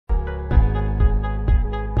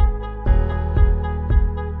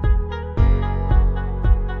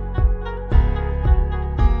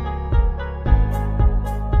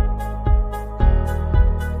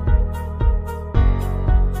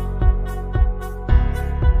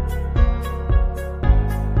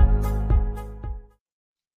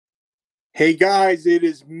Hey guys, it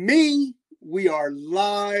is me. We are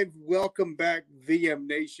live. Welcome back, VM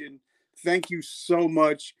Nation. Thank you so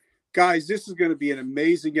much. Guys, this is going to be an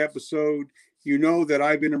amazing episode. You know that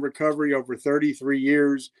I've been in recovery over 33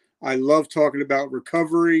 years. I love talking about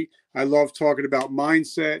recovery. I love talking about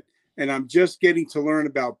mindset. And I'm just getting to learn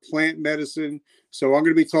about plant medicine. So I'm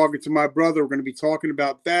going to be talking to my brother. We're going to be talking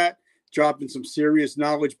about that, dropping some serious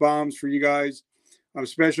knowledge bombs for you guys,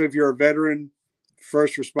 especially if you're a veteran,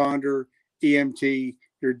 first responder, EMT.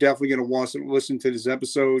 You're definitely going to want to listen to this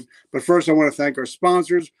episode. But first, I want to thank our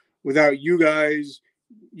sponsors. Without you guys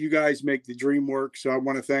make the dream work. So I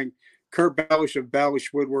want to thank Kurt Balish of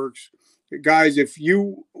Balish Woodworks. Guys, if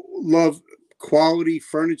you love quality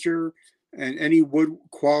furniture and any wood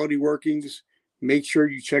quality workings, make sure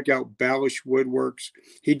you check out Balish Woodworks.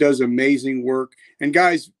 He does amazing work. And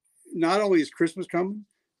guys, not only is Christmas coming,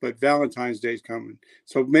 but Valentine's Day is coming.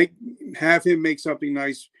 So have him make something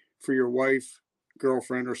nice for your wife,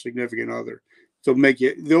 girlfriend, or significant other. They'll make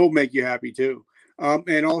you happy too.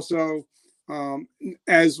 And also,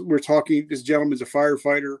 as we're talking, this gentleman's a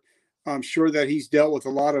firefighter. I'm sure that he's dealt with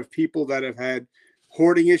a lot of people that have had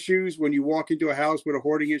hoarding issues. When you walk into a house with a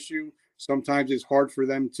hoarding issue, sometimes it's hard for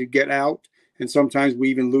them to get out. And sometimes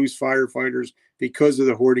we even lose firefighters because of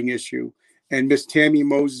the hoarding issue. And Miss Tammy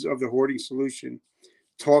Moses of the Hoarding Solution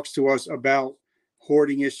talks to us about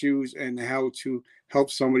hoarding issues and how to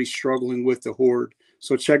help somebody struggling with the hoard.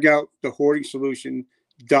 So check out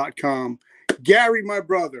thehoardingsolution.com. Gary, my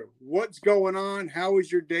brother, what's going on? How is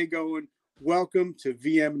your day going? Welcome to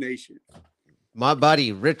VM Nation. My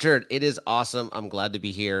buddy, Richard, it is awesome. I'm glad to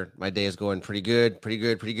be here. My day is going pretty good.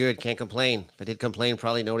 Can't complain. If I did complain,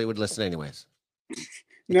 probably nobody would listen anyways.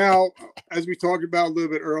 Now, as we talked about a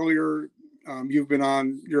little bit earlier, you've been a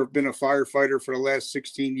firefighter for the last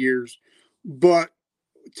 16 years, but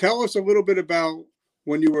tell us a little bit about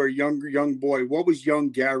when you were a young boy. What was young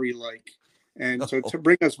Gary like? And so to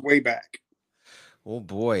bring us way back. Oh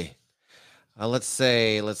boy. Let's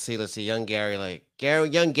see. Young Gary,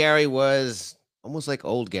 young Gary was almost like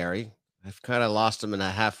old Gary. I've kind of lost him in a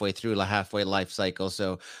halfway life cycle.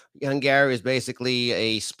 So young Gary is basically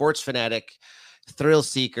a sports fanatic, thrill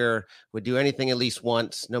seeker, would do anything at least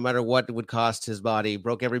once, no matter what it would cost his body,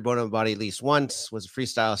 broke every bone in my body at least once, was a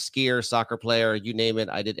freestyle skier, soccer player, you name it.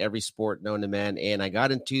 I did every sport known to man. And I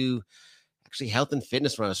got into actually health and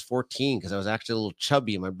fitness when I was 14 because I was actually a little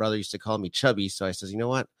chubby. My brother used to call me chubby. So I says, you know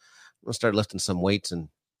what? I'm going to start lifting some weights and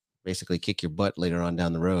basically kick your butt later on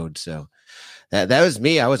down the road. So that was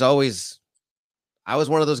me. I was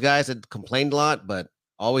one of those guys that complained a lot, but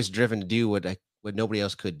always driven to do what nobody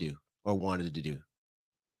else could do or wanted to do.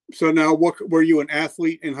 So now, what were you, an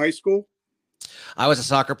athlete in high school? I was a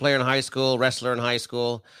soccer player in high school, wrestler in high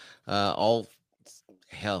school. I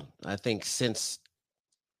think since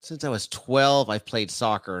I was 12, I've played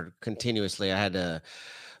soccer continuously. I had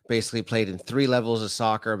basically played in 3 levels of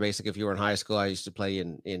soccer. Basically, if you were in high school, I used to play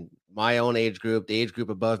in my own age group, the age group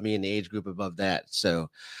above me, and the age group above that. So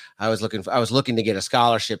I was looking to get a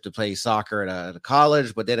scholarship to play soccer at a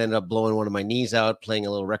college, but then ended up blowing one of my knees out playing a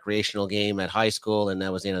little recreational game at high school, and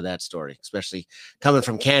that was the end of that story. Especially coming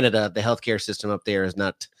from Canada, the healthcare system up there is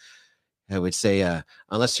not, I would say,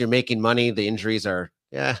 unless you're making money, the injuries are,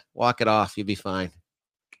 walk it off, you'll be fine.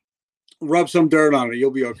 Rub some dirt on it,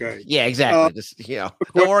 you'll be okay. Yeah, exactly. Just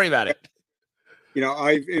don't worry about it.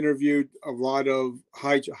 I've interviewed a lot of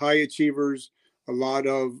high achievers, a lot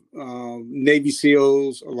of Navy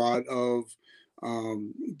SEALs, a lot of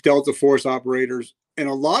Delta Force operators, and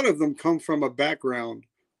a lot of them come from a background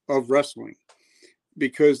of wrestling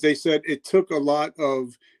because they said it took a lot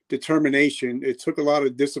of determination. It took a lot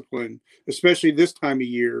of discipline, especially this time of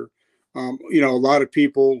year. A lot of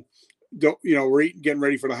people we're getting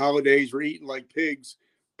ready for the holidays. We're eating like pigs,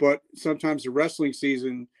 but sometimes the wrestling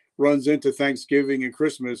season runs into Thanksgiving and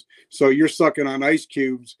Christmas. So you're sucking on ice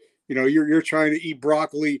cubes. You're trying to eat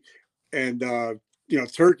broccoli and,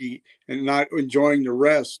 turkey and not enjoying the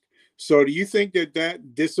rest. So do you think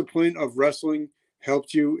that discipline of wrestling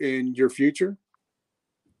helped you in your future?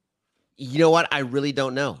 You know what? I really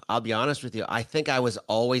don't know. I'll be honest with you. I think I was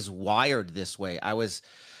always wired this way.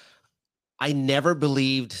 I never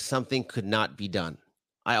believed something could not be done.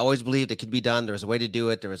 I always believed it could be done. There was a way to do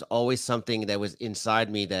it. There was always something that was inside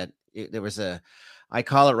me I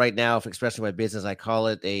call it right now, especially my business, I call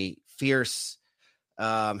it a fierce,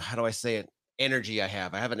 how do I say it? Energy I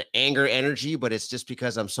have an anger energy, but it's just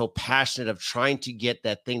because I'm so passionate of trying to get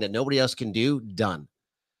that thing that nobody else can do done.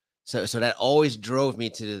 So that always drove me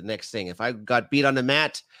to the next thing. If I got beat on the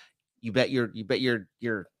mat, you bet your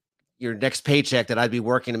your next paycheck that I'd be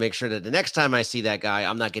working to make sure that the next time I see that guy,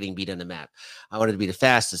 I'm not getting beat on the map. I wanted to be the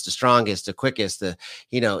fastest, the strongest, the quickest,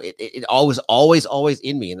 it always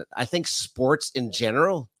in me. And I think sports in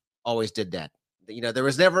general always did that. There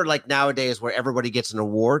was never like nowadays where everybody gets an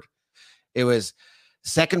award. It was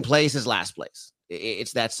second place is last place.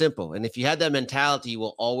 It's that simple. And if you had that mentality, you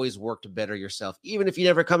will always work to better yourself. Even if you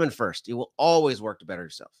never come in first, you will always work to better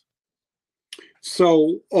yourself.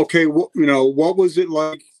 So, okay, what was it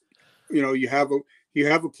like? You have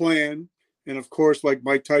a plan, and of course, like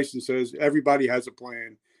Mike Tyson says, everybody has a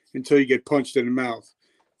plan until you get punched in the mouth.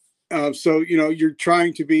 So you're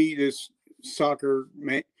trying to be this soccer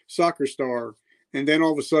star, and then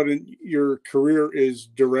all of a sudden your career is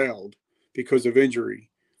derailed because of injury.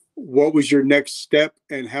 What was your next step,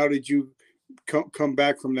 and how did you come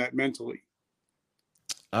back from that mentally?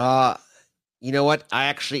 You know what?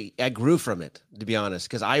 I grew from it, to be honest,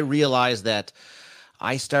 because I realized that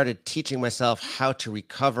I started teaching myself how to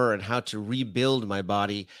recover and how to rebuild my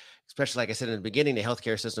body. Especially, like I said in the beginning, the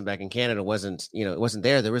healthcare system back in Canada wasn't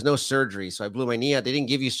there. There was no surgery. So I blew my knee out. They didn't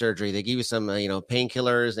give you surgery. They give you some,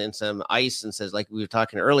 painkillers and some ice and says, like we were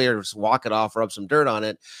talking earlier, just walk it off, rub some dirt on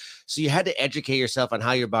it. So you had to educate yourself on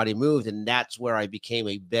how your body moved. And that's where I became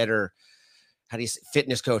a better,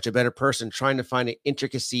 fitness coach, a better person, trying to find the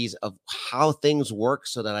intricacies of how things work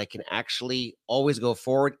so that I can actually always go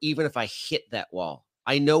forward, even if I hit that wall.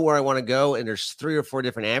 I know where I want to go, and there's 3 or 4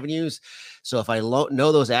 different avenues. So if I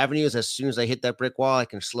know those avenues, as soon as I hit that brick wall, I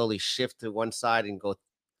can slowly shift to one side and go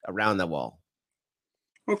around that wall.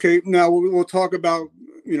 Okay, now we'll talk about,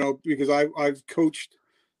 because I've coached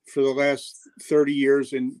for the last 30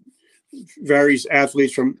 years in various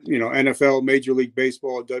athletes from, NFL, Major League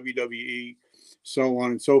Baseball, WWE, so on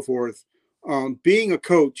and so forth. Being a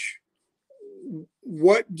coach,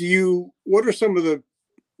 what are some of the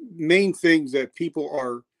main things that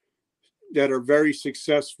people that are very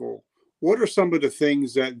successful? What are some of the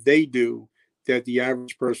things that they do that the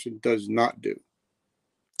average person does not do?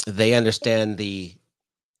 They understand the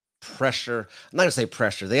pressure. I'm not going to say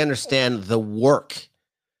pressure. They understand the work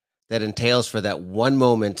that entails for that one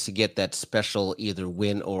moment to get that special either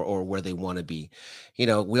win or where they want to be.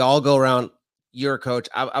 We all go around. You're a coach.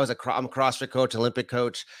 I'm a CrossFit coach, Olympic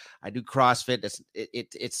coach. I do CrossFit.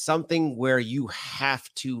 It's something where you have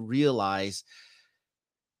to realize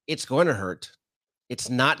it's going to hurt. It's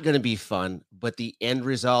not going to be fun, but the end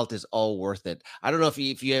result is all worth it. I don't know if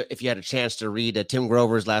you had a chance to read Tim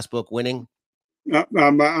Grover's last book, Winning.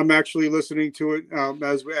 I'm actually listening to it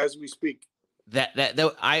as we speak.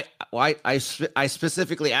 I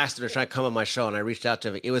specifically asked him to try to come on my show, and I reached out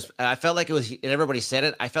to him. I felt like it was, and everybody said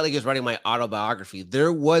it, I felt like he was writing my autobiography.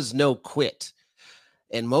 There was no quit.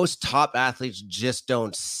 And most top athletes just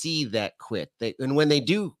don't see that quit. And when they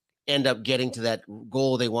do end up getting to that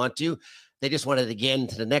goal they want to, they just want it again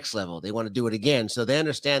to the next level. They want to do it again. So they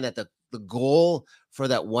understand that the goal for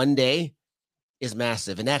that one day is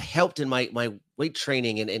massive. And that helped in my weight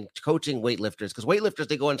training and coaching weightlifters, because weightlifters,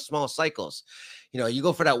 they go in small cycles. You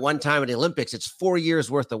go for that one time at the Olympics, it's 4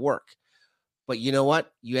 years worth of work. But you know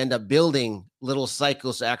what? You end up building little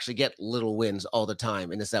cycles to actually get little wins all the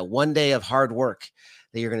time. And it's that one day of hard work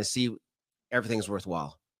that you're going to see everything's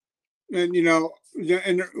worthwhile. And,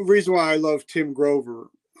 and the reason why I love Tim Grover,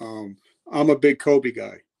 I'm a big Kobe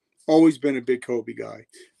guy, always been a big Kobe guy.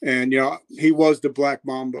 And, he was the Black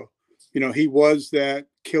Mamba. He was that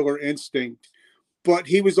killer instinct, but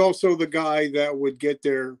he was also the guy that would get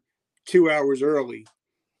there 2 hours early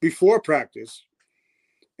before practice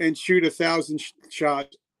and shoot 1,000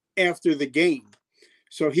 shots after the game.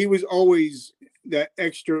 So he was always that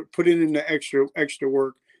extra, putting in the extra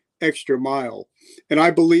work, extra mile. And I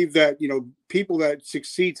believe that, people that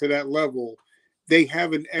succeed to that level, they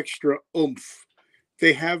have an extra oomph.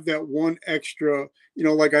 They have that one extra,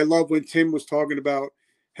 like I love when Tim was talking about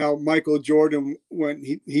how Michael Jordan, when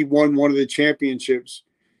he won one of the championships,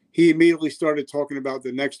 he immediately started talking about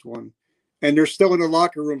the next one. And they're still in the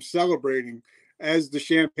locker room celebrating as the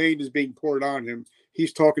champagne is being poured on him.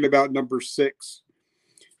 He's talking about number 6.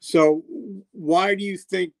 So why do you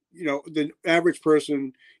think, the average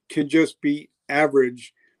person can just be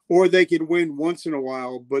average, or they can win once in a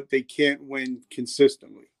while, but they can't win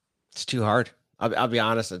consistently? It's too hard. I'll be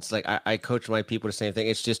honest. It's like I coach my people the same thing.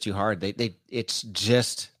 It's just too hard. That's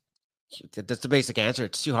the basic answer.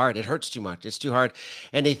 It's too hard. It hurts too much. It's too hard.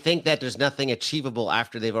 And they think that there's nothing achievable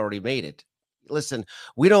after they've already made it. Listen,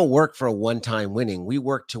 we don't work for a one-time winning. We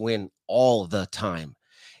work to win all the time.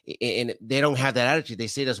 And they don't have that attitude. They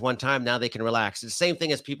see it as one time. Now they can relax. It's the same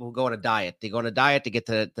thing as people who go on a diet. They go on a diet to get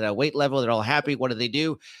to that weight level. They're all happy. What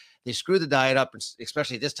do? They screw the diet up,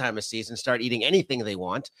 especially this time of season, start eating anything they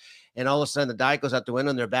want. and all of a sudden the diet goes out the window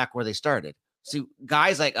and they're back where they started. See,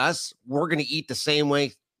 guys like us, we're going to eat the same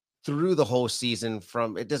way through the whole season.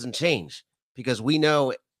 It doesn't change, because we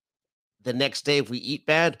know the next day if we eat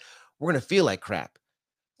bad, we're going to feel like crap.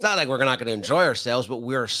 It's not like we're not going to enjoy ourselves, but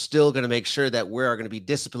we're still going to make sure that we're going to be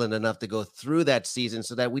disciplined enough to go through that season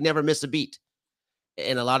so that we never miss a beat.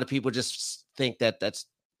 And a lot of people just think that that's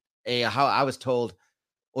how I was told,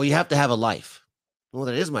 well, you have to have a life. Well,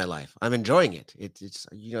 that is my life. I'm enjoying it. It's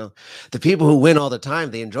the people who win all the time,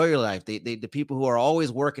 they enjoy your life. The people who are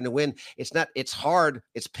always working to win, it's hard,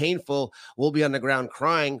 it's painful. We'll be on the ground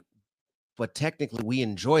crying, but technically we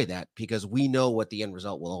enjoy that because we know what the end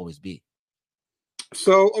result will always be.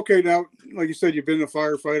 So, okay, now, like you said, you've been a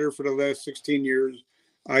firefighter for the last 16 years.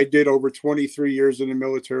 I did over 23 years in the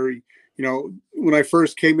military. When I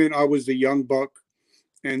first came in, I was the young buck,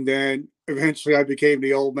 and then eventually I became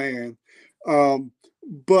the old man.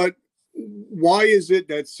 But why is it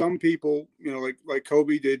that some people, like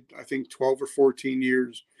Kobe did, I think 12 or 14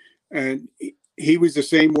 years, and he was the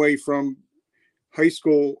same way from high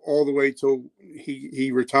school all the way till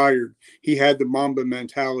he retired. He had the Mamba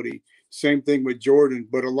mentality. Same thing with Jordan.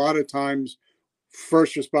 But a lot of times,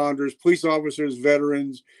 first responders, police officers,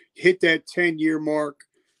 veterans hit that 10-year mark.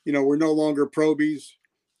 We're no longer probies.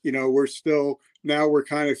 We're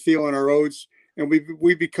kind of feeling our oats, and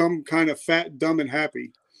we become kind of fat, dumb, and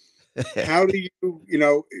happy. How do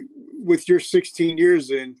you, with your 16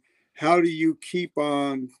 years in, how do you keep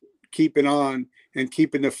on keeping on and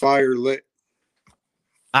keeping the fire lit?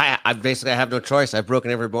 I basically have no choice. I've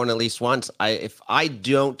broken every bone at least once. If I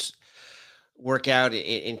don't work out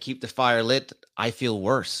and keep the fire lit, I feel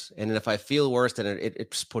worse. And if I feel worse, then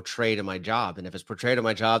it's portrayed in my job. And if it's portrayed in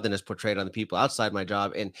my job, then it's portrayed on the people outside my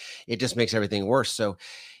job. And it just makes everything worse. So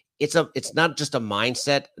it's not just a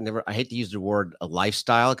mindset. I hate to use the word a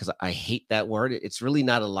lifestyle, because I hate that word. It's really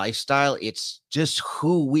not a lifestyle. It's just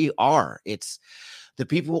who we are. It's the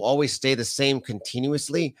people who always stay the same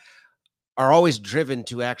continuously are always driven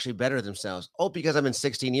to actually better themselves. Oh, because I'm in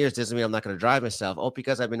 16 years doesn't mean I'm not going to drive myself. Oh,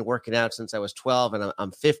 because I've been working out since I was 12 and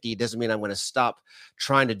I'm 50 doesn't mean I'm going to stop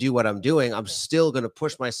trying to do what I'm doing. I'm still going to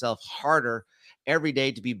push myself harder every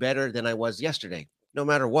day to be better than I was yesterday, no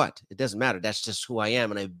matter what. It doesn't matter. That's just who I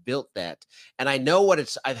am. And I built that. And I know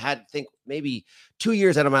what I've had, think maybe 2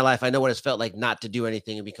 years out of my life, I know what it's felt like not to do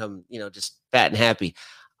anything and become, just fat and happy.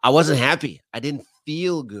 I wasn't happy. I didn't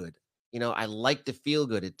feel good. I like to feel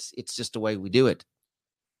good. It's just the way we do it.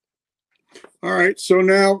 All right. So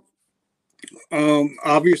now,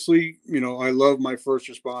 obviously, I love my first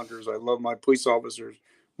responders. I love my police officers,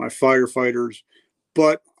 my firefighters,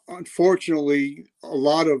 but unfortunately, a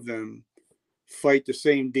lot of them fight the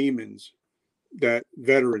same demons that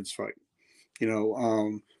veterans fight.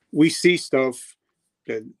 We see stuff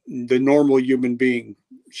that the normal human being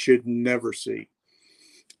should never see.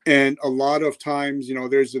 And a lot of times,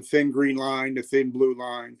 there's a thin green line, the thin blue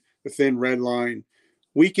line, the thin red line.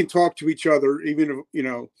 We can talk to each other, even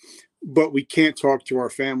if, but we can't talk to our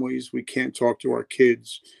families. We can't talk to our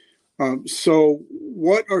kids. So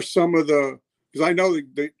what are some of because I know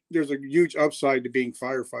that there's a huge upside to being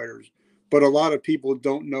firefighters, but a lot of people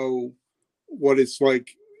don't know what it's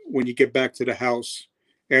like when you get back to the house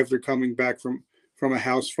after coming back from a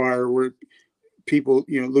house fire where people,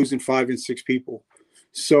 losing 5 and 6 people.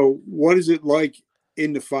 So what is it like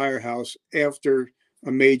in the firehouse after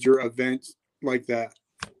a major event like that?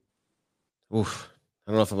 Oof.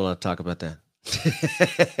 I don't know if I'm allowed to talk about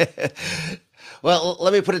that. Well,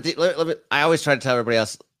 let me put it. I always try to tell everybody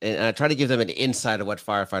else, and I try to give them an insight of what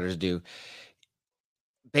firefighters do.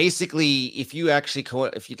 Basically, if you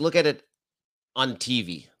look at it on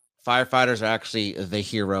TV, firefighters are actually the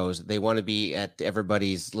heroes. They want to be at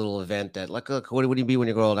everybody's little event that, look, what do you be when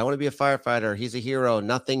you grow old? I want to be a firefighter. He's a hero.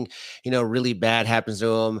 Nothing, really bad happens to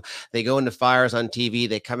him. They go into fires on TV.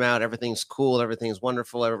 They come out. Everything's cool. Everything's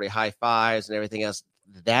wonderful. Everybody high fives and everything else.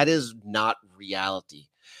 That is not reality.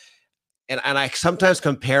 And I sometimes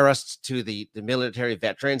compare us to the military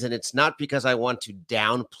veterans, and it's not because I want to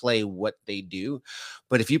downplay what they do,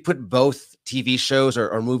 but if you put both TV shows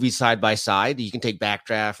or movies side by side, you can take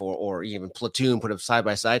Backdraft or even Platoon, put them side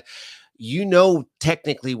by side.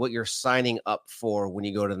 Technically what you're signing up for when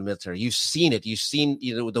you go to the military. You've seen it. You've seen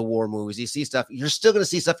the war movies. You see stuff. You're still going to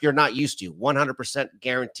see stuff you're not used to, 100%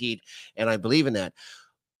 guaranteed, and I believe in that.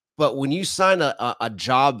 But when you sign a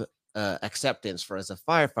job acceptance for as a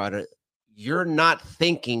firefighter, you're not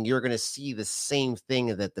thinking you're going to see the same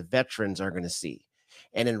thing that the veterans are going to see.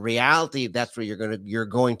 And in reality, that's what you're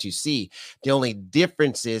going to see. The only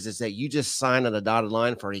difference is that you just sign on a dotted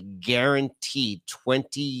line for a guaranteed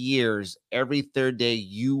 20 years. Every third day,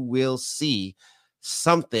 you will see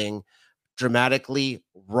something dramatically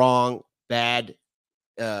wrong, bad,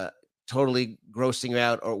 totally grossing you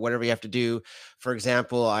out, or whatever you have to do. For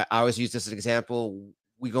example, I always use this as an example.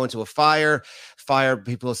 We go into a fire.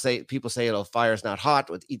 People say, oh, fire is not hot.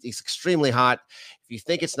 It's extremely hot. If you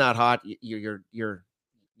think it's not hot, you're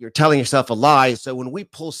telling yourself a lie. So when we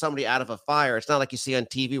pull somebody out of a fire, it's not like you see on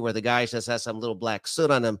TV where the guy just has some little black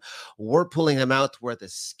soot on them. We're pulling them out where the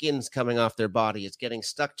skin's coming off their body. It's getting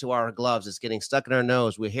stuck to our gloves. It's getting stuck in our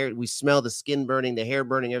nose. We smell the skin burning, the hair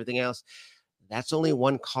burning, everything else. That's only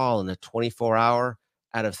one call in a 24-hour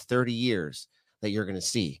out of 30 years that you're going to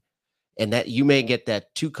see. And that you may get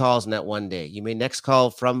that 2 calls in that one day. You may next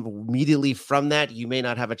call immediately from that. You may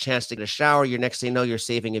not have a chance to get a shower. Your next thing you know, you're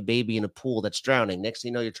saving a baby in a pool that's drowning. Next thing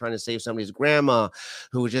you know, you're trying to save somebody's grandma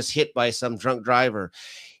who was just hit by some drunk driver.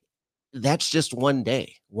 That's just one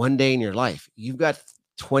day in your life. You've got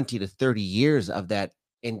 20 to 30 years of that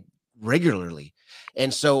regularly.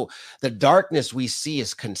 And so the darkness we see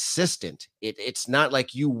is consistent. It's not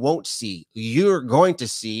like you won't see. You're going to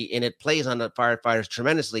see, and it plays on the firefighters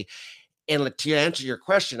tremendously. And to answer your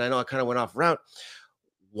question, I know I kind of went off route.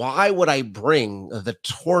 Why would I bring the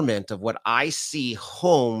torment of what I see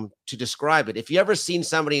home to describe it? If you ever seen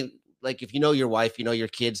somebody, like if you know your wife, you know your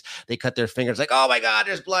kids, they cut their fingers, like, oh my God,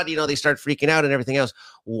 there's blood, they start freaking out and everything else.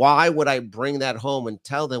 Why would I bring that home and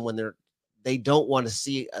tell them when they don't want to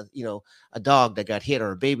see a dog that got hit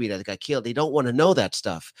or a baby that got killed? They don't want to know that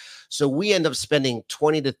stuff. So we end up spending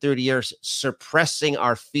 20 to 30 years suppressing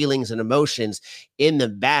our feelings and emotions in the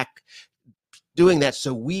back, doing that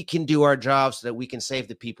so we can do our job, so that we can save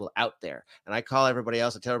the people out there. And I tell everybody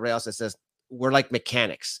else that says, we're like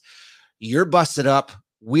mechanics. You're busted up.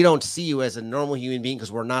 We don't see you as a normal human being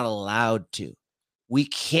because we're not allowed to. We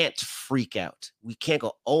can't freak out. We can't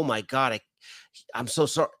go, oh my God, I'm so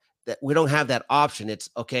sorry. That we don't have that option. It's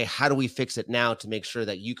okay. How do we fix it now to make sure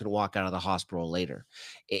that you can walk out of the hospital later?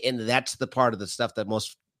 And that's the part of the stuff that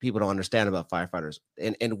most people don't understand about firefighters.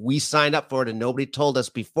 And we signed up for it, and nobody told us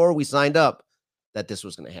before we signed up that this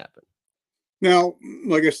was going to happen. Now,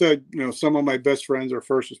 like I said, some of my best friends are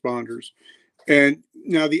first responders. And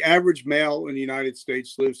now the average male in the United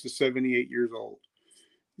States lives to 78 years old.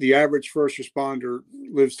 The average first responder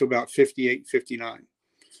lives to about 58, 59.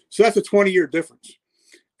 So that's a 20-year difference.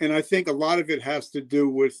 And I think a lot of it has to do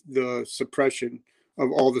with the suppression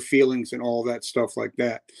of all the feelings and all that stuff like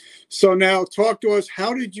that. So now talk to us.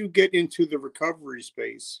 How did you get into the recovery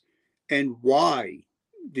space, and why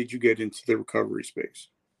did you get into the recovery space?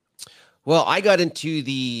 Well, I got into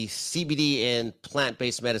the CBD and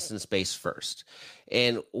plant-based medicine space first.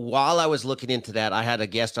 And while I was looking into that, I had a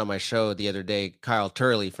guest on my show the other day, Kyle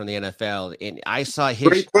Turley from the NFL. And I saw his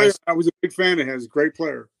great player. I was a big fan of his. Great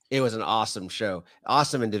player. It was an awesome show.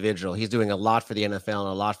 Awesome individual. He's doing a lot for the NFL and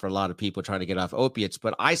a lot for a lot of people trying to get off opiates.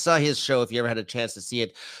 But I saw his show, if you ever had a chance to see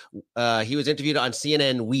it. He was interviewed on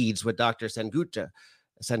CNN Weeds with Dr. Sengupta.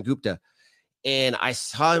 And I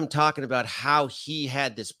saw him talking about how he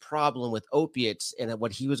had this problem with opiates and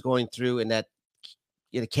what he was going through, and that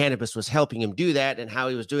cannabis was helping him do that, and how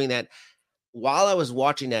he was doing that. While I was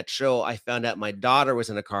watching that show, I found out my daughter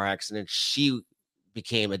was in a car accident. She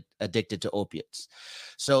became addicted to opiates.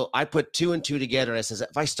 So I put 2 and 2 together. And I says,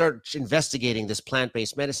 if I start investigating this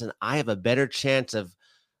plant-based medicine, I have a better chance of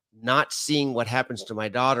not seeing what happens to my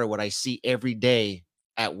daughter, what I see every day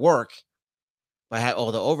at work. By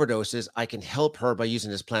all the overdoses, I can help her by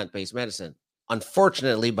using this plant-based medicine.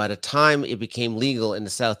 Unfortunately, by the time it became legal in the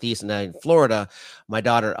Southeast and now in Florida, my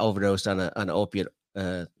daughter overdosed on an opiate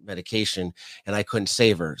medication, and I couldn't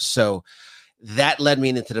save her. So that led me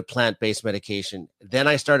into the plant-based medication. Then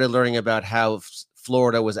I started learning about how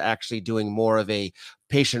Florida was actually doing more of a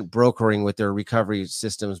patient brokering with their recovery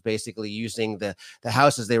systems, basically using the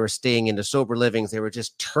houses they were staying in, the sober livings. They were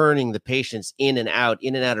just turning the patients in and out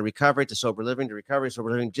of recovery to sober living, to recovery,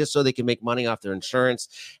 sober living, just so they can make money off their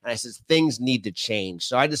insurance. And I said, things need to change.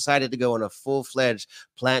 So I decided to go on a full-fledged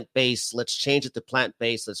plant-based. Let's change it to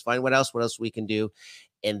plant-based. Let's find what else we can do.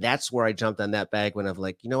 And that's where I jumped on that bag when I'm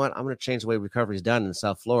like, you know what? I'm going to change the way recovery is done in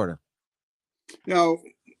South Florida. Now,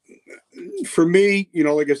 for me,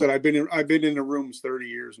 like I said, I've been in the rooms 30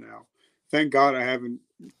 years now. Thank God I haven't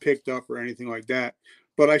picked up or anything like that.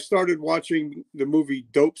 But I started watching the movie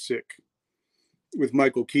Dope Sick with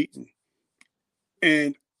Michael Keaton,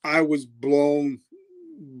 and I was blown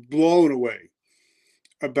away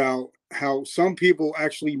about how some people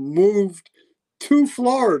actually moved to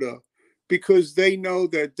Florida because they know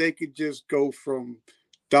that they could just go from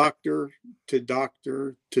doctor to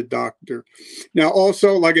doctor to doctor. Now,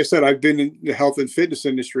 also, like I said, I've been in the health and fitness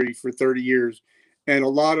industry for 30 years, and a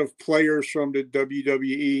lot of players from the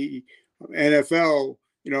WWE NFL,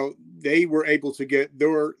 they were able to get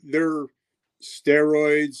their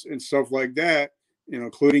steroids and stuff like that,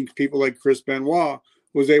 including people like Chris Benoit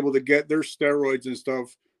was able to get their steroids and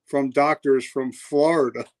stuff from doctors from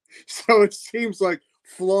Florida. So it seems like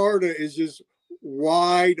Florida is just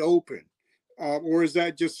wide open. Or is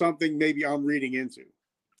that just something maybe I'm reading into?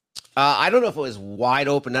 I don't know if it was wide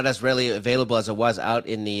open, not as readily available as it was out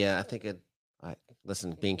in the. I think it.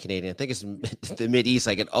 Listen, being Canadian, I think it's the Mid East,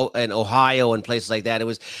 like in Ohio and places like that. It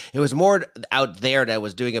was more out there that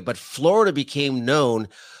was doing it, but Florida became known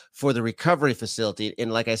for the recovery facility.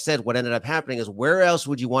 And like I said, what ended up happening is, where else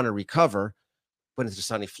would you want to recover when it's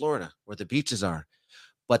sunny Florida, where the beaches are?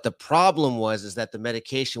 But the problem is that the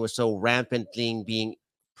medication was so rampantly being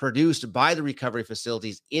produced by the recovery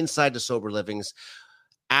facilities inside the sober livings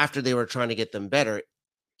after they were trying to get them better.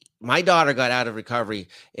 My daughter got out of recovery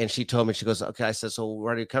and she told me, she goes, okay, I said, so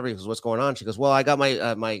we're out of recovery. What's going on? She goes, well, I got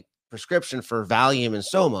my my prescription for Valium and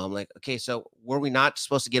Soma. I'm like, okay, so were we not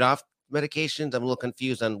supposed to get off medications? I'm a little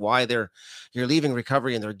confused on why you're leaving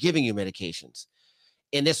recovery and they're giving you medications.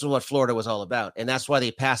 And this is what Florida was all about. And that's why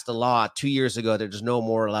they passed a law 2 years ago. There's no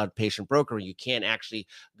more allowed patient broker. You can't actually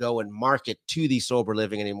go and market to the sober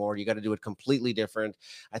living anymore. You got to do it completely different.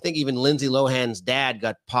 I think even Lindsay Lohan's dad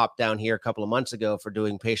got popped down here a couple of months ago for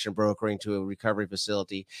doing patient brokering to a recovery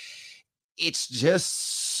facility. It's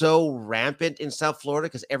just so rampant in South Florida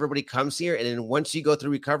because everybody comes here. And then once you go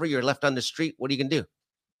through recovery, you're left on the street. What are you going to do?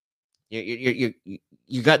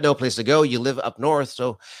 You got no place to go. You live up north,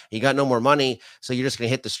 so you got no more money. So you're just going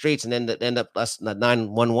to hit the streets, and then end up us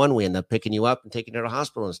 911. We end up picking you up and taking you to the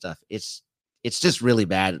hospital and stuff. It's just really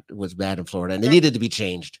bad. It was bad in Florida, and it needed to be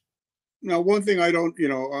changed. Now, one thing I don't,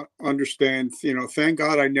 understand. Thank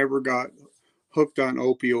God I never got hooked on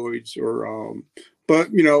opioids but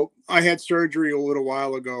I had surgery a little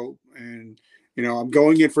while ago, and I'm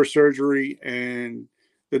going in for surgery, and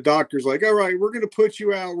the doctor's like, all right, we're going to put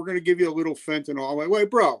you out. We're going to give you a little fentanyl. I'm like, wait,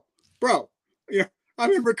 bro,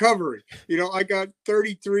 I'm in recovery. I got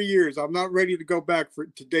 33 years. I'm not ready to go back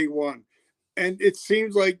to day one. And it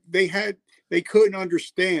seems like they couldn't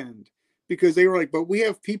understand because they were like, but we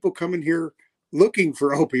have people coming here looking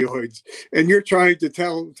for opioids and you're trying to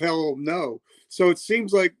tell them no. So it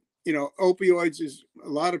seems like, opioids is a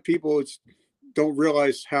lot of people don't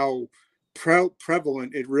realize how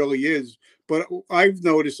prevalent it really is. But I've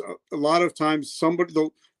noticed a lot of times the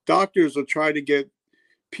doctors will try to get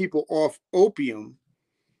people off opium,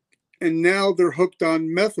 and now they're hooked on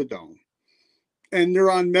methadone, and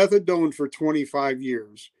they're on methadone for 25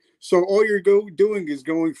 years. So all you're doing is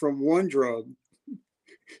going from one drug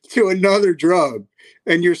to another drug,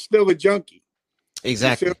 and you're still a junkie.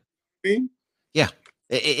 Exactly. You see what I mean? Yeah.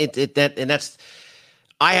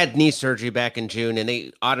 I had knee surgery back in June, and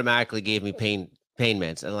they automatically gave me pain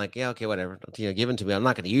meds. And I'm like, yeah, okay, whatever. Give them to me. I'm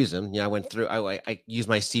not going to use them. I went through. I used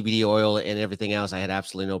my CBD oil and everything else. I had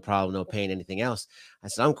absolutely no problem, no pain, anything else. I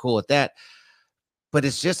said, I'm cool with that. But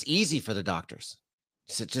it's just easy for the doctors.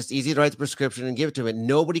 It's just easy to write the prescription and give it to them. And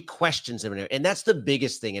nobody questions them. And that's the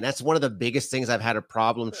biggest thing. And that's one of the biggest things I've had a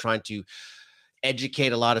problem trying to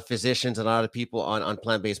educate a lot of physicians and a lot of people on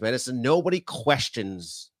plant-based medicine. Nobody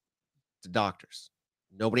questions the doctors.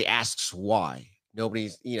 Nobody asks why.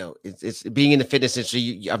 Nobody's, it's being in the fitness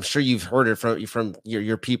industry. I'm sure you've heard it from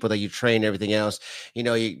your people that you train and everything else.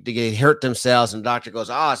 They hurt themselves, and the doctor goes,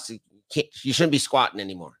 so you shouldn't be squatting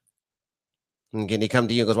anymore. And they come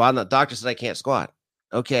to you and goes, well, the doctor said I can't squat.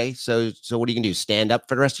 Okay, so what are you gonna do? Stand up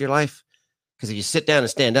for the rest of your life? Because if you sit down and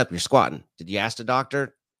stand up, you're squatting. Did you ask the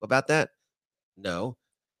doctor about that? No.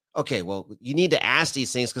 Okay, well, you need to ask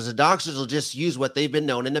these things because the doctors will just use what they've been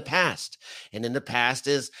known in the past. And in the past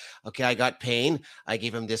is, okay, I got pain. I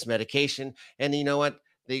gave them this medication. And you know what?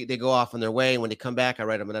 They go off on their way. And when they come back, I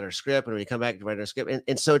write them another script. And when they come back, I write another script.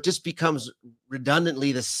 And so it just becomes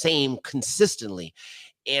redundantly the same consistently.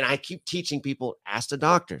 And I keep teaching people, ask the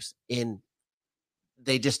doctors. And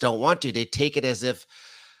they just don't want to. They take it as if,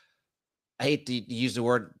 I hate to use the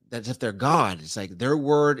word, as if they're God. It's like their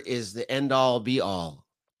word is the end all be all.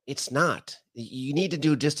 It's not. You need to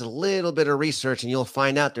do just a little bit of research, and you'll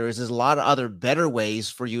find out there's a lot of other better ways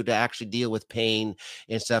for you to actually deal with pain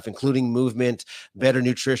and stuff, including movement, better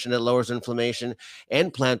nutrition that lowers inflammation,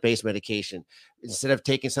 and plant-based medication. Instead of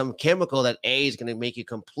taking some chemical that A is going to make you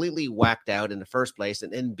completely whacked out in the first place,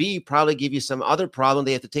 and B probably give you some other problem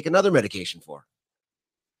they have to take another medication for.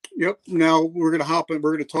 Yep. Now we're going to hop in.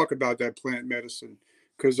 We're going to talk about that plant medicine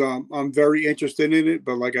because I'm very interested in it.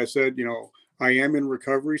 But like I said, I am in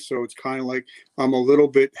recovery, so it's kind of like I'm a little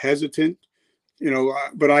bit hesitant,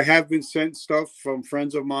 but I have been sent stuff from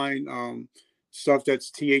friends of mine, stuff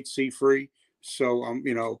that's THC free. So,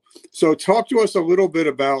 so talk to us a little bit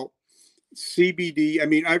about CBD. I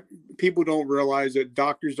mean, people don't realize that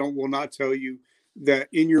doctors will not tell you that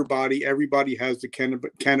in your body, everybody has the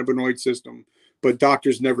cannabinoid system, but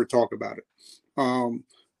doctors never talk about it.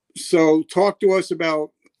 So talk to us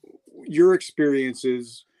about your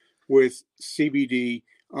experiences with CBD,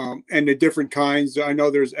 and the different kinds. I know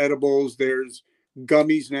there's edibles, there's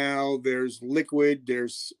gummies now, there's liquid,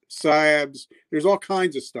 there's sabs, there's all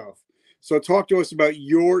kinds of stuff. So talk to us about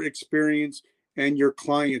your experience and your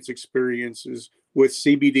clients' experiences with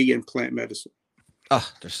CBD and plant medicine. Oh,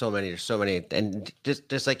 there's so many. There's so many, and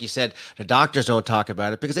just like you said, the doctors don't talk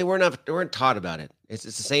about it because they weren't taught about it. It's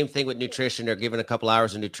the same thing with nutrition. They're given a couple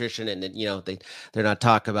hours of nutrition, and then they're not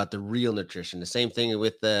talking about the real nutrition. The same thing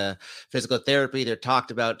with the physical therapy. They're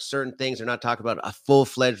talked about certain things. They're not talking about a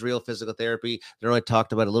full-fledged real physical therapy. They're only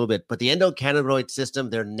talked about a little bit. But the endocannabinoid system,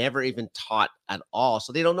 they're never even taught at all,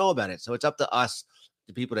 so they don't know about it. So it's up to us,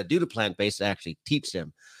 the people that do the plant-based, to actually teach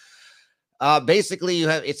them. Basically,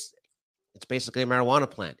 it's basically a marijuana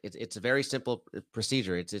plant. It's a very simple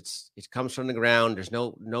procedure. It comes from the ground. There's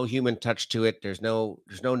no human touch to it. There's no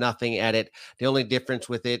nothing at it. The only difference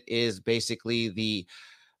with it is basically the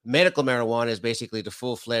medical marijuana is basically the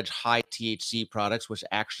full-fledged high THC products, which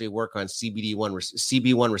actually work on CB1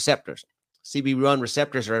 receptors. CB1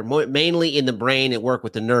 receptors are mainly in the brain and work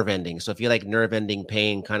with the nerve endings. So if you like nerve ending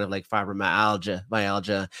pain, kind of like fibromyalgia,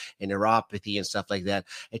 and neuropathy and stuff like that,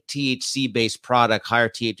 a THC-based product, higher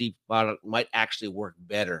THC product, might actually work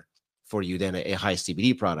better for you than a high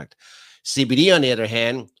CBD product. CBD, on the other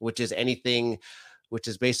hand, which is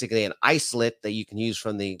basically an isolate that you can use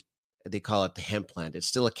from they call it the hemp plant. It's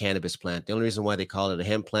still a cannabis plant. The only reason why they call it a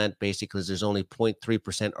hemp plant basically is there's only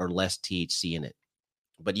 0.3% or less THC in it.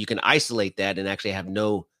 But you can isolate that and actually have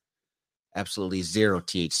absolutely zero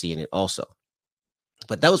THC in it also.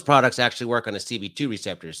 But those products actually work on the CB2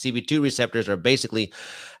 receptors. CB2 receptors are basically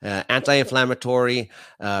anti-inflammatory,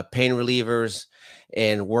 pain relievers,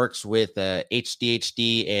 and works with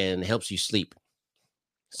HDHD and helps you sleep.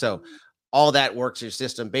 So all that works in your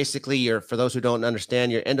system. Basically, for those who don't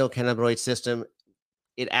understand, your endocannabinoid system,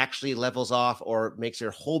 it actually levels off or makes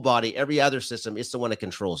your whole body, every other system, it's the one that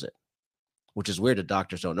controls it. Which is weird that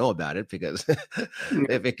doctors don't know about it, because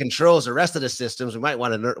if it controls the rest of the systems, we might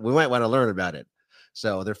want to learn about it.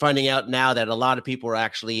 So they're finding out now that a lot of people are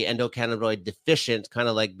actually endocannabinoid deficient, kind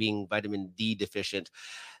of like being vitamin D deficient.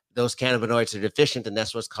 Those cannabinoids are deficient, and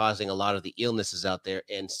that's what's causing a lot of the illnesses out there.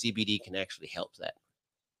 And CBD can actually help that.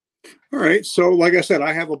 All right. So, like I said,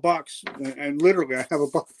 I have a box, and literally, I have a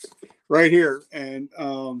box right here, and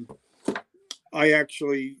I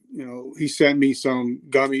actually, he sent me some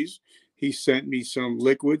gummies. He sent me some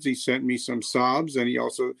liquids. He sent me some sobs, and he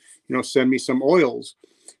also, sent me some oils.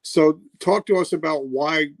 So talk to us about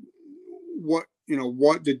what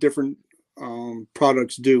the different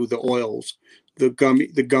products do, the oils, the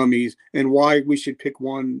gummies, and why we should pick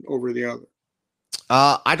one over the other.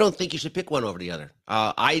 I don't think you should pick one over the other.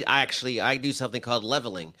 I do something called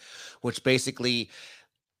leveling, which basically,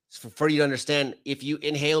 for you to understand, if you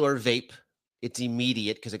inhale or vape, it's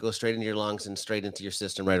immediate because it goes straight into your lungs and straight into your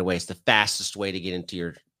system right away. It's the fastest way to get into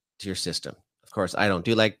your system. Of course, I don't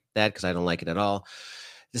do like that because I don't like it at all.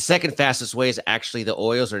 The second fastest way is actually the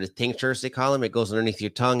oils, or the tinctures, they call them. It goes underneath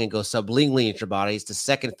your tongue and goes sublingually into your body. It's the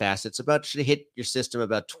second fastest. It should hit your system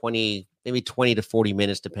about maybe 20 to 40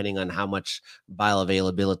 minutes, depending on how much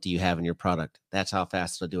bioavailability you have in your product. That's how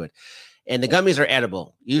fast it'll do it. And the gummies are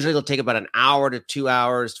edible. Usually it'll take about an hour to 2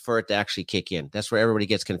 hours for it to actually kick in. That's where everybody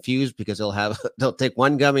gets confused, because they'll take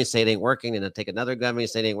one gummy and say it ain't working, and they'll take another gummy and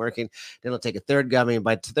say it ain't working. Then they'll take a third gummy, and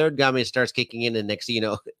by the third gummy it starts kicking in, and next thing you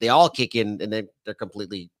know, they all kick in, and then they're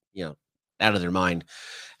completely, out of their mind,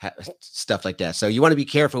 stuff like that. So you want to be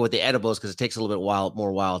careful with the edibles, because it takes a little bit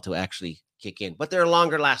more to actually kick in, but they're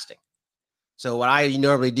longer lasting. So what I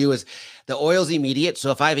normally do is, the oil's immediate.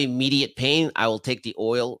 So if I have immediate pain, I will take the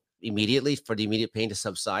oil immediately for the immediate pain to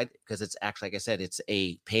subside, because it's actually, like I said, it's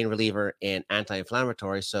a pain reliever and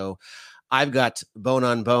anti-inflammatory. So I've got bone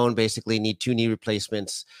on bone, basically need 2 knee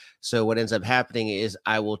replacements. So what ends up happening is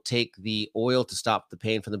I will take the oil to stop the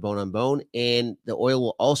pain from the bone on bone, and the oil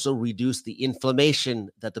will also reduce the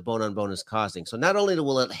inflammation that the bone on bone is causing. So not only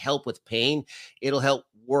will it help with pain, it'll help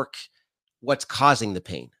work what's causing the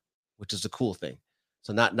pain, which is a cool thing.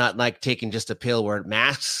 So not like taking just a pill where it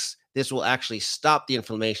masks. This will actually stop the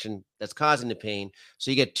inflammation that's causing the pain. So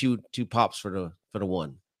you get two pops for the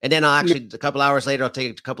one. And then I'll actually, a couple hours later, I'll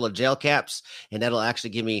take a couple of gel caps, and that'll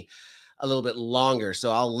actually give me a little bit longer. So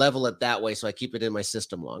I'll level it that way, so I keep it in my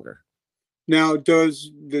system longer. Now, does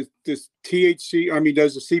the THC,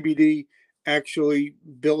 does the CBD actually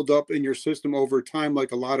build up in your system over time,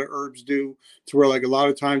 like a lot of herbs do, to where like a lot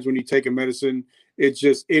of times when you take a medicine, it's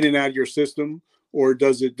just in and out of your system, or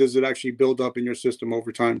does it actually build up in your system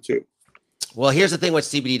over time too? Well, here's the thing: what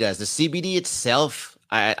CBD does. The CBD itself,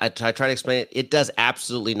 I try to explain it. It does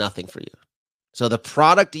absolutely nothing for you. So the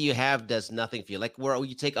product that you have does nothing for you. Like where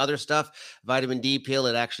you take other stuff, vitamin D pill,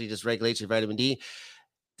 it actually just regulates your vitamin D.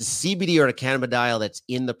 The CBD or the cannabidiol that's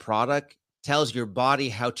in the product tells your body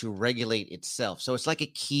how to regulate itself. So it's like a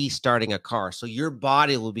key starting a car. So your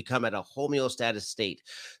body will become at a homeostatic state.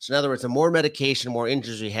 So in other words, the more medication, more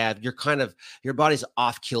injuries you have, your body's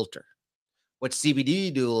off kilter. What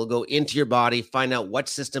CBD do will go into your body, find out what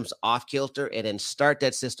system's off kilter, and then start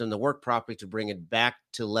that system to work properly to bring it back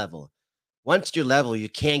to level. Once you're level, you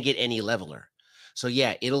can't get any leveler. So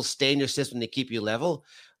yeah, it'll stay in your system to keep you level,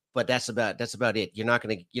 but that's about it. You're not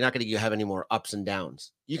gonna have any more ups and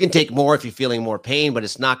downs. You can take more if you're feeling more pain, but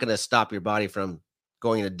it's not gonna stop your body from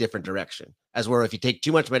going in a different direction. As where if you take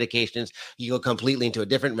too much medications, you go completely into a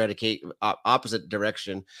different opposite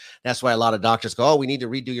direction. That's why a lot of doctors go, "Oh, we need to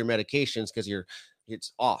redo your medications because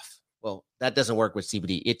it's off." Well, that doesn't work with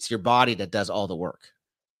CBD. It's your body that does all the work.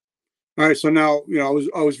 All right, so now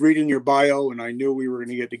I was reading your bio, and I knew we were going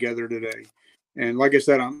to get together today. And like I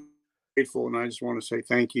said, I'm grateful, and I just want to say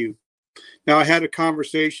thank you. Now, I had a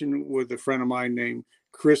conversation with a friend of mine named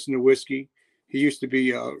Chris Nowinski. He used to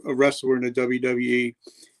be a wrestler in the WWE,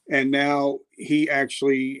 and now he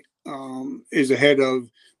actually is the head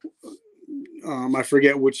of I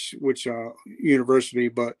forget which university,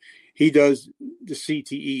 but he does the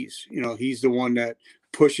CTEs. He's the one that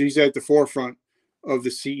pushes. He's at the forefront of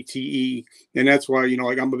the CTE, and that's why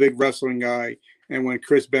like I'm a big wrestling guy. And when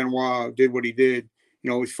Chris Benoit did what he did,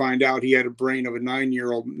 we find out he had a brain of a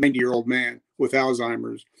 90-year-old man with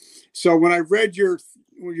Alzheimer's. So when I read your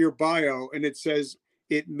bio, and it says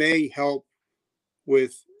it may help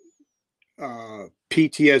with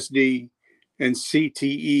PTSD and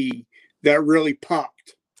CTE, that really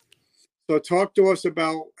popped. So talk to us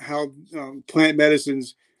about how plant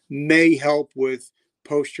medicines may help with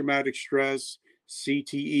post-traumatic stress,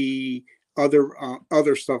 CTE,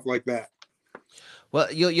 other stuff like that.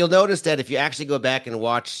 Well, you'll notice that if you actually go back and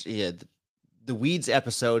watch the Weeds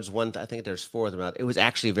episodes, I think there's 4 of them out. It was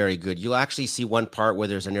actually very good. You'll actually see one part where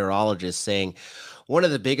there's a neurologist saying one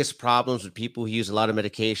of the biggest problems with people who use a lot of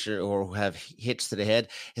medication or who have hits to the head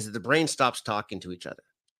is that the brain stops talking to each other.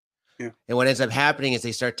 Yeah. And what ends up happening is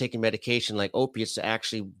they start taking medication like opiates to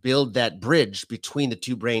actually build that bridge between the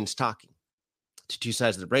two brains talking, to two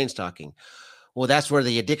sides of the brains talking. Well, that's where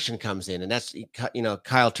the addiction comes in. And that's,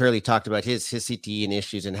 Kyle Turley talked about his CTE and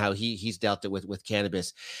issues and how he's dealt it with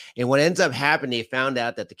cannabis. And what ends up happening, they found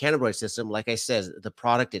out that the cannabinoid system, like I said, the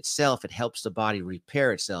product itself, it helps the body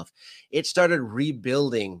repair itself. It started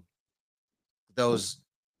rebuilding those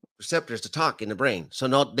receptors to talk in the brain. So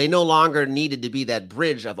they no longer needed to be that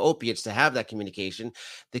bridge of opiates to have that communication.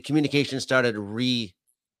 The communication started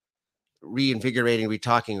reinvigorating,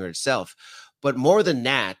 re-talking itself. But more than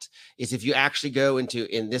that is if you actually go into,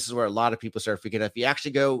 and this is where a lot of people start freaking out, if you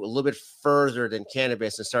actually go a little bit further than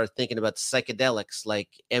cannabis and start thinking about the psychedelics like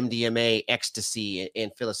MDMA, ecstasy,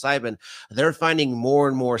 and psilocybin, they're finding more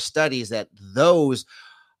and more studies that those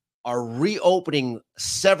are reopening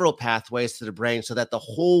several pathways to the brain so that the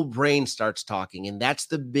whole brain starts talking. And that's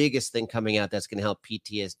the biggest thing coming out that's going to help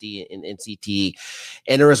PTSD and CTE.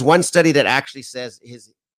 And there was one study that actually says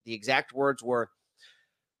the exact words were,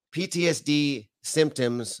 PTSD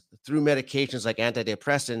symptoms through medications like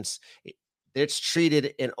antidepressants, it's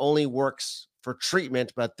treated and only works for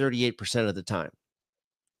treatment about 38% of the time.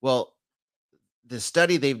 Well, the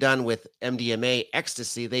study they've done with MDMA,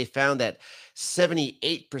 ecstasy, they found that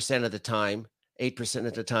 78% of the time, 8%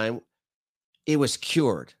 of the time, it was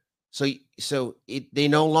cured. So they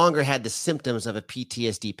no longer had the symptoms of a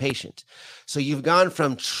PTSD patient. So you've gone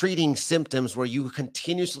from treating symptoms where you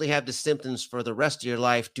continuously have the symptoms for the rest of your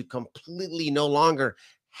life to completely no longer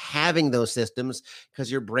having those symptoms because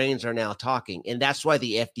your brains are now talking. And that's why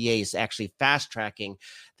the FDA is actually fast tracking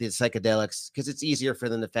the psychedelics, because it's easier for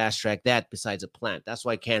them to fast track that besides a plant. That's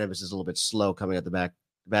why cannabis is a little bit slow coming at the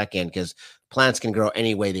back end, because plants can grow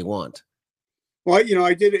any way they want. Well,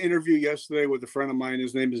 I did an interview yesterday with a friend of mine.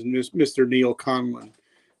 His name is Mr. Neil Conlon.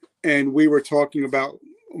 And we were talking about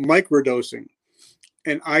microdosing.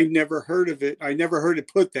 And I never heard of it. I never heard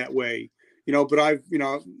it put that way, but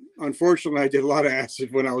unfortunately, I did a lot of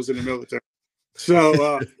acid when I was in the military.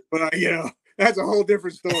 So, but that's a whole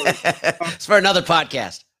different story. It's for another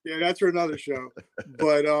podcast. Yeah, that's for another show.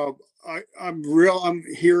 But I'm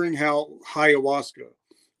hearing how ayahuasca,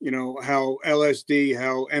 how LSD,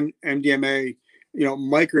 how MDMA,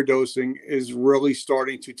 microdosing is really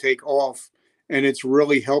starting to take off, and it's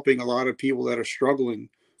really helping a lot of people that are struggling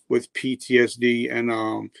with PTSD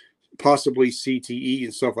and possibly CTE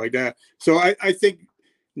and stuff like that. So I think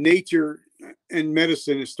nature and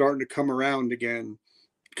medicine is starting to come around again,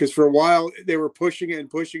 because for a while they were pushing it and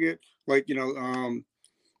pushing it. Like,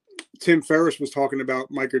 Tim Ferriss was talking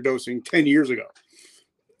about microdosing 10 years ago,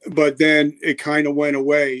 but then it kind of went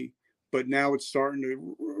away, but now it's starting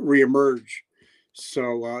to reemerge.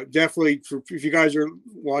 So definitely, if you guys are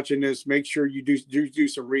watching this, make sure you do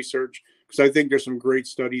some research, because I think there's some great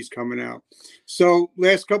studies coming out. So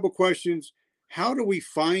last couple questions: how do we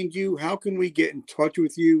find you? How can we get in touch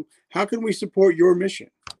with you? How can we support your mission?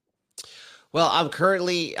 Well, I'm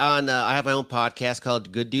currently on, I have my own podcast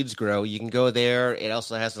called Good Dudes Grow. You can go there. It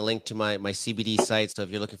also has a link to my CBD site. So if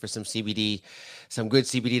you're looking for some CBD, some good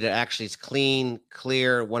CBD that actually is clean,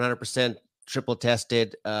 clear, 100% triple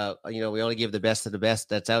tested, we only give the best of the best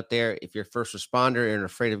that's out there. If you're a first responder and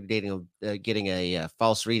afraid of getting a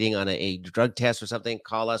false reading on a drug test or something,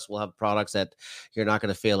 call us. We'll have products that you're not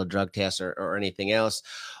going to fail a drug test or anything else.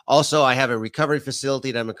 Also, I have a recovery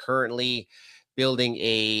facility that I'm currently building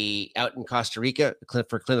out in Costa Rica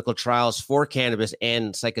for clinical trials for cannabis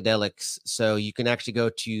and psychedelics. So you can actually go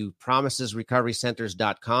to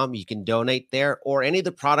promisesrecoverycenters.com. You can donate there, or any of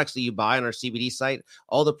the products that you buy on our CBD site.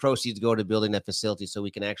 All the proceeds go to building that facility, so we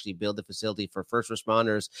can actually build the facility for first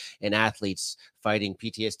responders and athletes fighting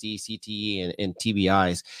PTSD, CTE, and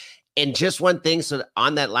TBIs. And just one thing. So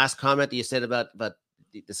on that last comment that you said about the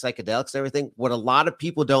psychedelics and everything, what a lot of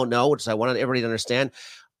people don't know, which I wanted everybody to understand,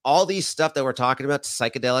 all these stuff that we're talking about,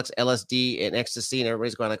 psychedelics, LSD, and ecstasy, and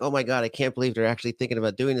everybody's going like, oh my God, I can't believe they're actually thinking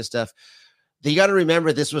about doing this stuff. You got to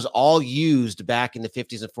remember, this was all used back in the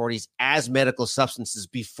 50s and 40s as medical substances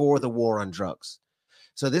before the war on drugs.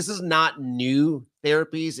 So this is not new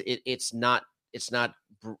therapies. It's not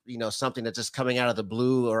something that's just coming out of the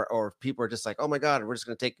blue, or people are just like, oh my God, we're just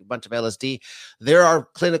going to take a bunch of LSD. There are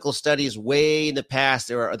clinical studies way in the past.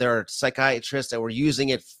 There are psychiatrists that were using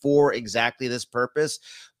it for exactly this purpose.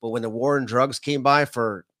 But when the war on drugs came by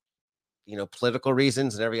for, political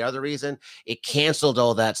reasons and every other reason, it canceled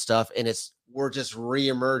all that stuff. And we're just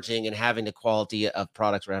reemerging, and having the quality of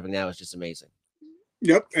products we're having now is just amazing.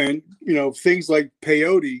 Yep. And, things like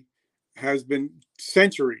peyote has been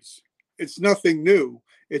centuries. It's nothing new.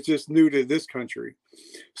 It's just new to this country.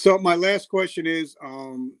 So my last question is,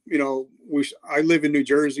 I live in New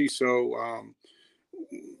Jersey, so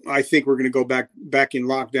I think we're going to go back in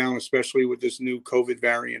lockdown, especially with this new COVID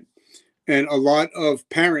variant. And a lot of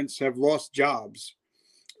parents have lost jobs.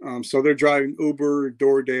 So they're driving Uber,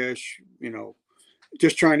 DoorDash,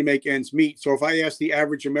 just trying to make ends meet. So if I ask the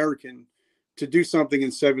average American to do something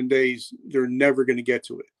in 7 days, they're never going to get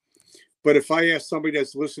to it. But if I ask somebody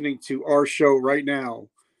that's listening to our show right now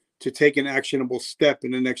to take an actionable step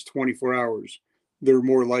in the next 24 hours, they're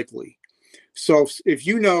more likely. So if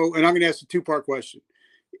and I'm going to ask a two-part question.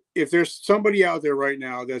 If there's somebody out there right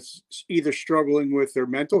now that's either struggling with their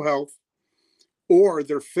mental health or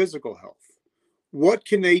their physical health, what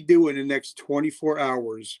can they do in the next 24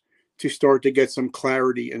 hours to start to get some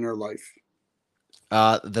clarity in their life?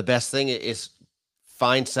 The best thing is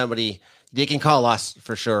find somebody. They can call us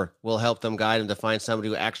for sure. We'll help them, guide them to find somebody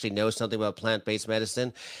who actually knows something about plant-based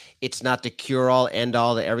medicine. It's not the cure-all,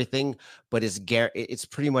 end-all to everything, but it's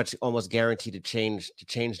pretty much almost guaranteed to change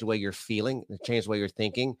the way you're feeling, to change the way you're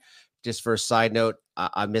thinking. Just for a side note,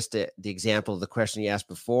 I missed the example of the question you asked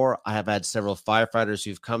before. I have had several firefighters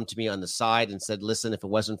who've come to me on the side and said, listen, if it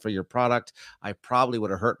wasn't for your product, I probably would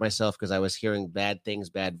have hurt myself because I was hearing bad things,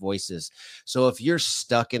 bad voices. So if you're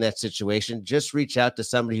stuck in that situation, just reach out to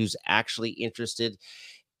somebody who's actually interested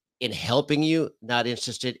in helping you, not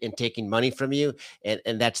interested in taking money from you.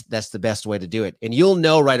 And that's the best way to do it. And you'll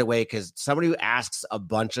know right away, because somebody who asks a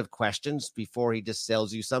bunch of questions before he just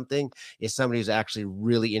sells you something is somebody who's actually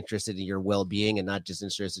really interested in your well-being and not just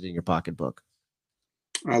interested in your pocketbook.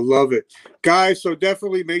 I love it, guys. So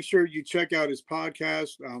definitely make sure you check out his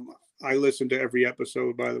podcast. I listen to every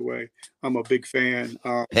episode, by the way. I'm a big fan.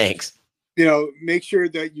 Thanks. Make sure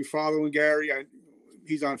that you're following Gary.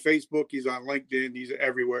 He's on Facebook, he's on LinkedIn, he's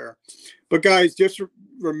everywhere. But guys, just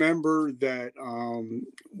remember that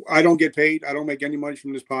I don't get paid. I don't make any money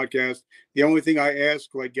from this podcast. The only thing I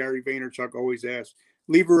ask, like Gary Vaynerchuk always asks,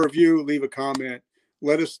 leave a review, leave a comment.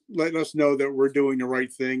 Let us know that we're doing the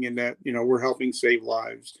right thing and that, we're helping save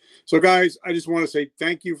lives. So guys, I just want to say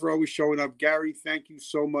thank you for always showing up. Gary, thank you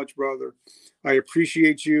so much, brother. I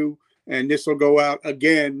appreciate you. And this will go out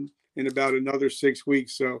again in about another 6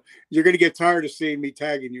 weeks. So you're going to get tired of seeing me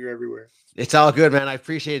tagging you everywhere. It's all good, man. I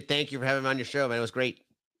appreciate it. Thank you for having me on your show, man. It was great.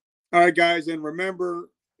 All right, guys, and remember,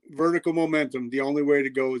 vertical momentum. The only way to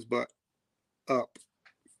go is but up.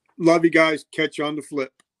 Love you guys. Catch you on the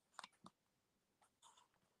flip.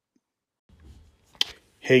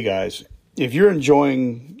 Hey guys, if you're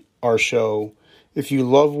enjoying our show, if you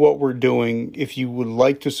love what we're doing, if you would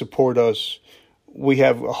like to support us, we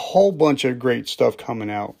have a whole bunch of great stuff coming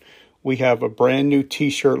out. We have a brand new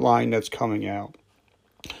t-shirt line that's coming out.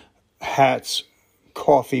 Hats,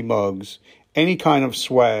 coffee mugs, any kind of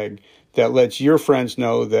swag that lets your friends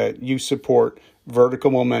know that you support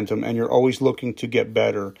Vertical Momentum and you're always looking to get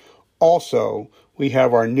better. Also, we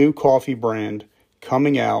have our new coffee brand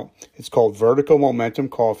coming out. It's called Vertical Momentum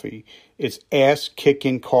Coffee. It's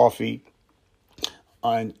ass-kicking coffee,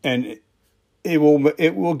 and it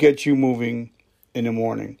will get you moving in the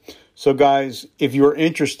morning. So guys, if you're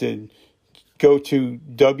interested, go to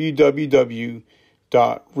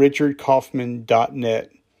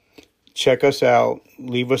www.richardkaufman.net. Check us out,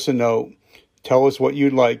 leave us a note, tell us what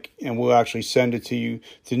you'd like, and we'll actually send it to you.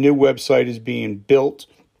 The new website is being built.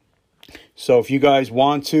 So if you guys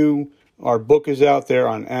want to, our book is out there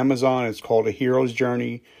on Amazon. It's called A Hero's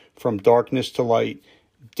Journey from Darkness to Light.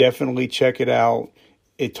 Definitely check it out.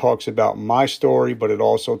 It talks about my story, but it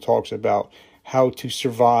also talks about how to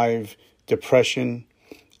survive depression,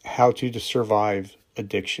 how to survive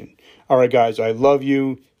addiction. All right, guys, I love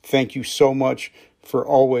you. Thank you so much for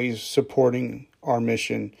always supporting our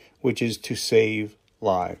mission, which is to save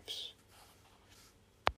lives.